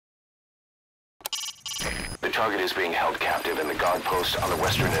The target is being held captive in the guard post on the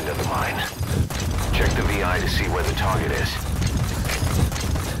western end of the mine. Check the VI to see where the target is.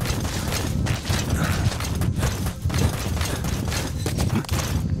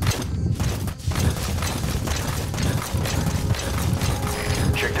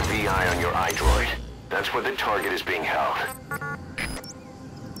 Check the VI on your iDroid. That's where the target is being held.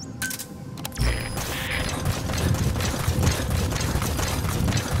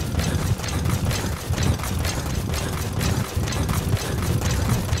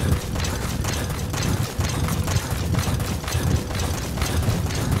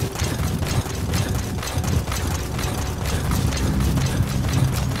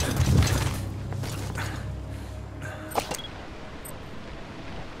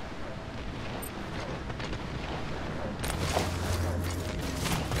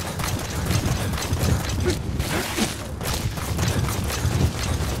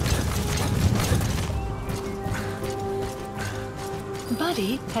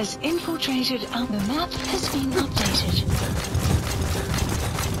 Buddy has infiltrated and the map has been updated.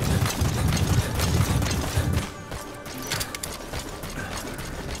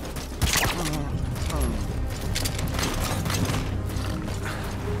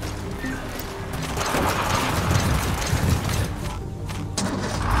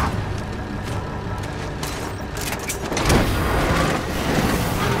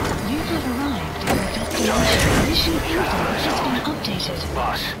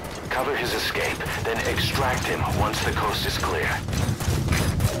 Boss, cover his escape, then extract him once the coast is clear.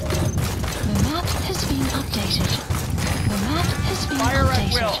 The map has been updated. The map has been Fire updated.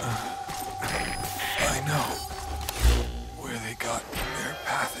 at will. I know where they got their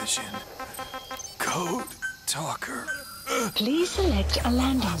pathogen. Code Talker. Please select a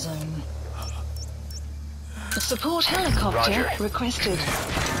landing zone. The support helicopter Roger. requested.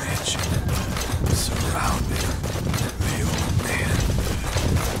 Rich, surrounded. The old man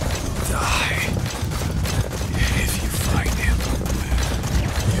will die. If you find him,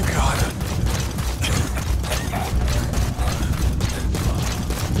 you gotta.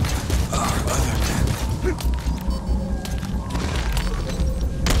 Our other men.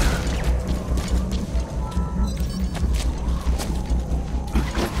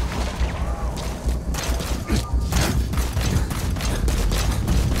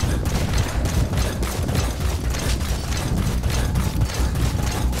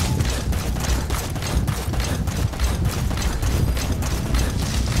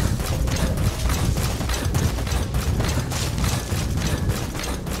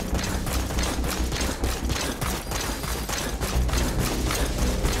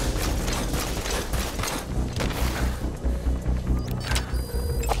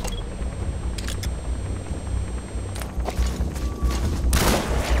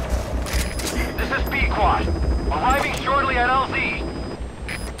 Arriving shortly at LZ.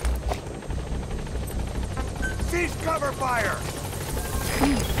 Cease cover fire!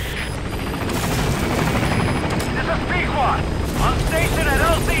 This is Pequod, on station at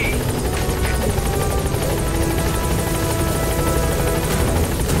LZ.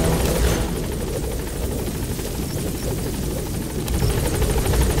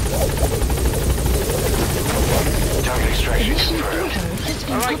 Target extraction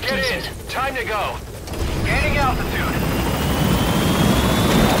confirmed. All right, get in. Time to go. Gaining altitude.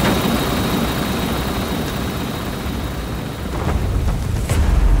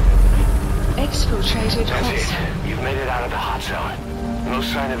 Exfiltrated hot That's zone. it. You've made it out of the hot zone. No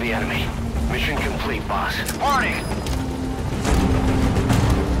sign of the enemy. Mission complete, boss. Warning!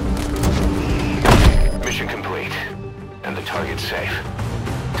 Mission complete. And the target's safe.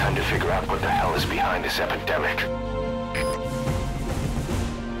 Time to figure out what the hell is behind this epidemic.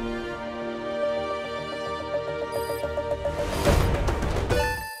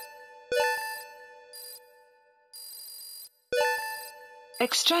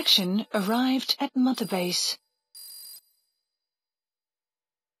 Extraction arrived at Mother Base.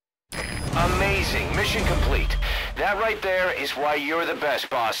 Amazing. Mission complete. That right there is why you're the best,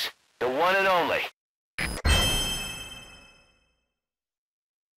 boss. The one and only.